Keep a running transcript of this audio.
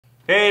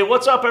Hey,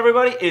 what's up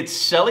everybody? It's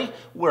Sully.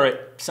 We're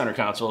at Center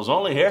Consoles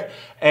Only here,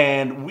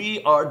 and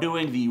we are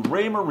doing the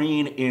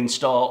Raymarine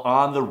install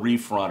on the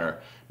Reef Runner.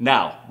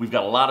 Now, we've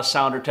got a lot of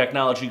sounder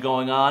technology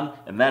going on,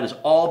 and that is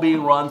all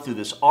being run through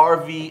this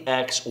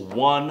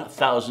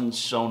RVX1000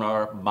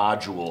 sonar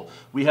module.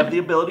 We have the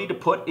ability to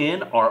put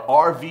in our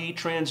RV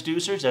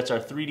transducers, that's our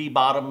 3D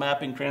bottom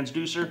mapping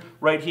transducer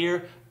right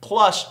here,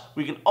 plus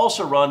we can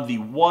also run the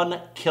 1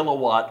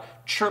 kilowatt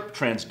CHIRP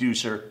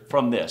transducer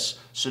from this.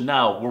 So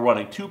now we're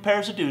running 2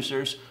 pairs of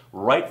deucers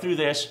right through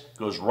this,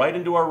 goes right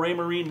into our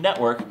Raymarine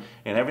network,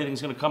 and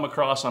everything's going to come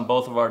across on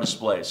both of our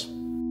displays.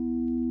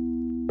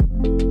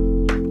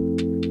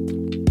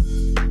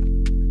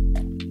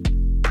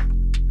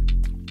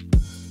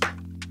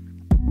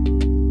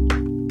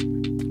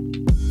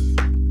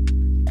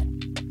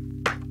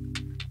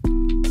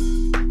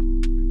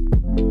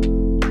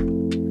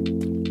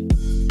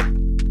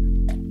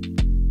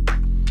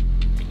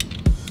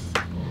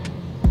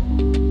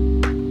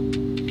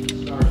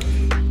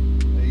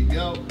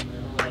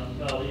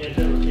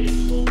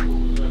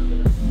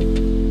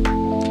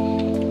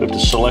 We have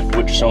to select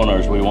which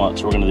sonars we want.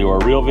 So we're going to do our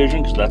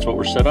RealVision because that's what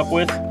we're set up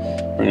with.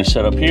 We're going to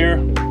set up here.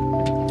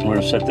 We're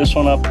going to set this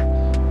one up,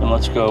 and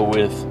let's go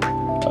with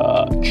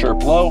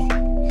CHIRP low.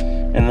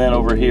 And then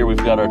over here we've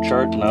got our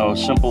chart. Now,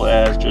 as simple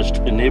as just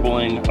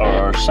enabling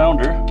our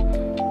sounder,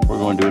 we're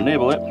going to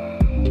enable it.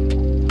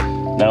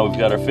 Now we've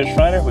got our fish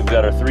finder, we've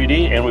got our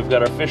 3D, and we've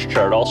got our fish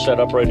chart all set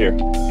up right here.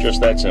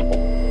 Just that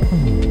simple.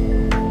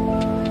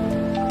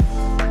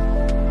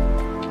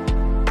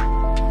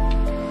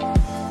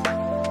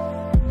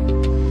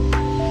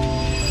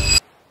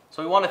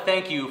 So we want to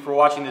thank you for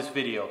watching this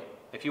video.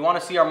 If you want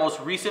to see our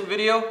most recent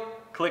video,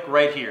 click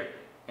right here.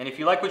 And if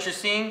you like what you're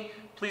seeing,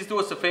 please do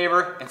us a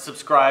favor and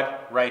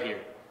subscribe right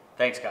here.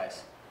 Thanks,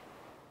 guys.